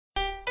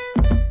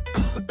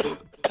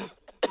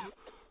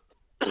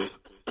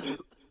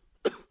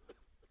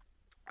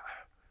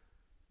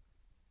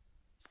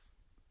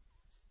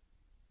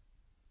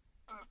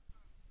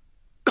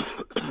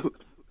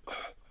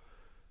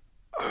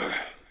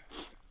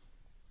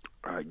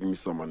Give me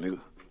some, my nigga.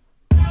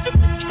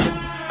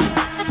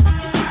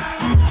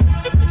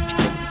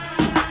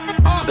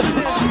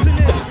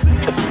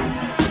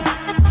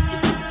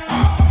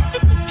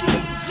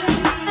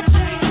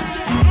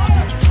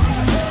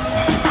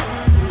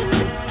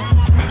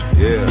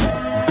 Yeah.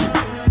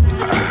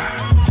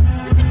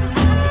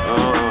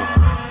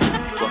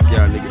 Fuck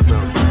y'all nigga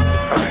talking about.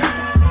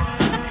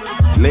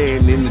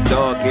 Laying in the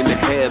dark and to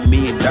have $1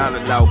 million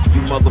loft.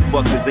 You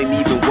motherfuckers ain't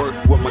even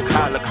worth what my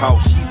collar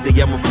cost. She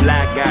say I'm a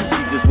fly guy,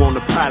 she just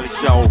wanna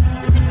polish off.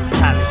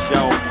 Polish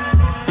off.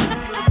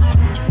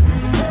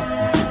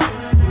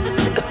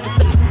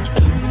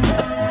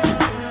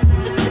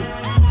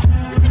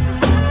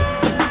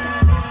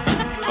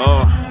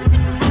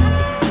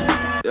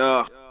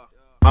 Yeah.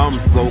 I'm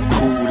so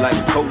cool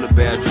like polar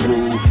bear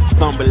drool.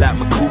 Stumble out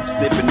my coupe,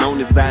 sipping on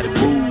this side of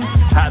booze.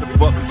 How the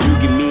fuck could you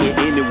get me and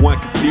anyone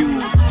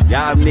confused?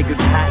 Y'all niggas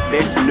hot,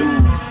 that's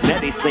news. Now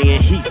they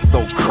saying he's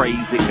so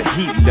crazy, cause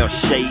he left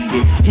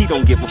shady. He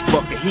don't give a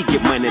fuck that he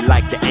get money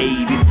like the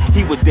 80s.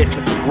 He was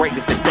destined for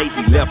greatness the day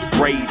he left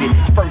graded.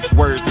 First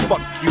words,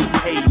 fuck you,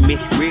 pay me.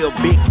 Real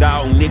big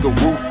dog, nigga,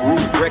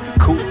 roof, record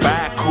coupe,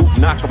 buy a coupe.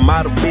 Knock a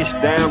model bitch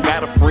down,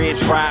 got a friend,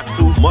 try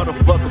to.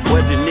 Motherfucker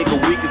budget, nigga,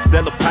 we can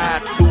sell a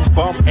pie too.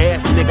 Bum ass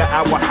nigga,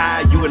 I will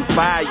hire you and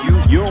fire you.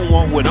 You don't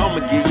want what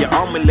I'ma give you,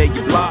 I'ma lay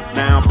you block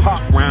down.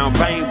 Pop round,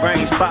 bang,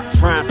 bang, stop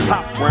trying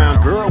top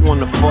round. Girl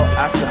wanna fuck,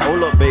 I said,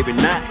 hold up, baby,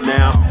 not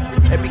now.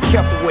 Hey, be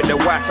careful with that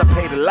watch, I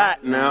paid a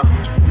lot now.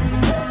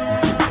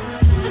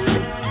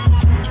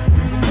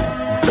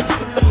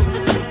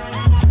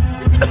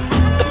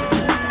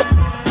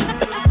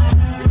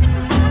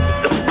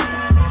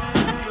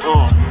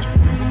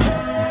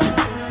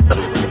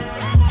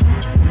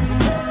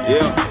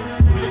 Yeah.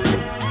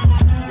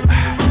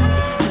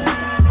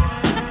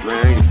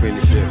 Man, I ain't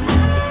finished yet,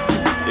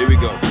 man. Here we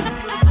go.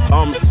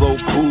 I'm so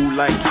cool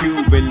like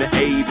Cube in the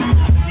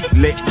 80s. Seat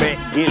let back,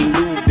 getting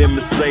lubed in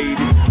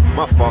Mercedes.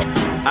 My fault,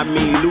 I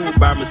mean lube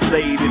by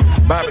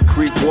Mercedes. By the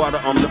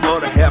Creekwater, I'm the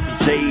other half of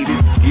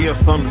Jadis. Give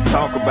something to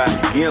talk about,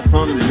 give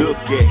something to look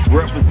at.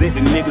 Represent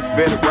the niggas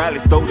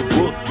federally, throw the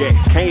book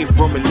at. Came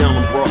from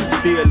Atlanta, bro,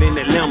 still in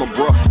Atlanta,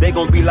 bro. They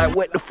gon' be like,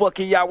 what the fuck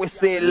he always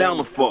say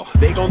Atlanta for?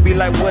 They gon' be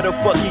like, where the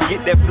fuck he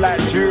get that fly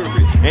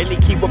jewelry? And he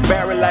keep a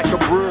barrel like a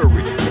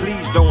brewery.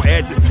 Please don't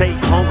agitate,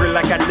 hungry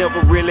like I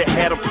never really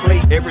had a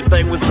plate.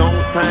 Everything was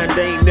on time,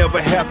 they ain't never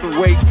have to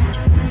wait.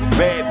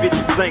 Bad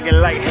bitches singing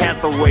like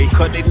Hathaway,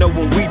 cause they know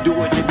when we do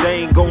it, then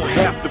they ain't gon'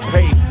 have to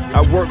pay.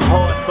 I work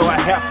hard, so I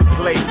have to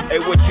play. Hey,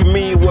 what you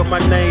mean with my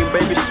name,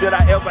 baby? Should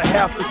I ever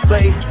have to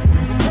say?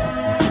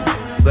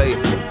 Say.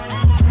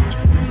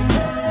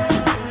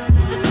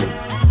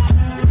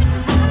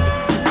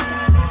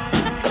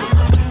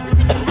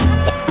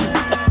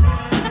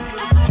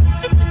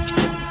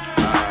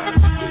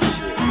 That's good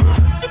shit,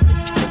 man.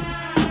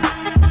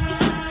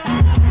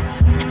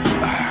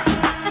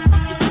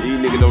 These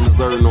niggas don't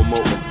deserve no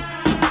more.